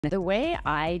The way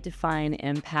I define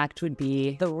impact would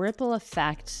be the ripple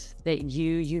effect that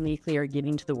you uniquely are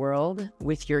giving to the world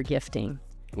with your gifting.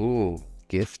 Ooh,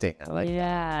 gifting. I like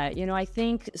that. Yeah, I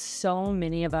think so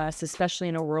many of us, especially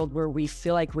in a world where we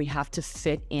feel like we have to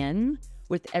fit in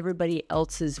with everybody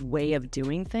else's way of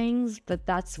doing things, but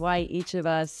that's why each of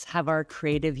us have our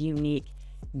creative, unique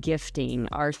gifting,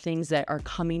 our things that are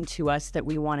coming to us that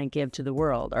we want to give to the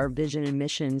world, our vision and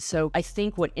mission. So I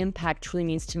think what impact truly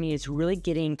means to me is really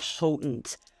getting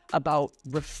potent about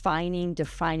refining,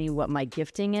 defining what my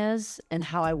gifting is and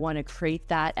how I want to create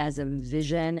that as a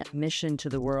vision, mission to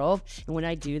the world. And when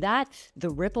I do that, the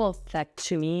ripple effect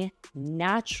to me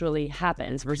naturally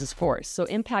happens versus force. So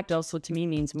impact also to me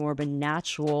means more of a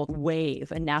natural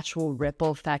wave, a natural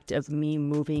ripple effect of me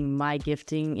moving my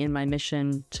gifting in my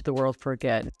mission to the world for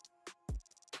good.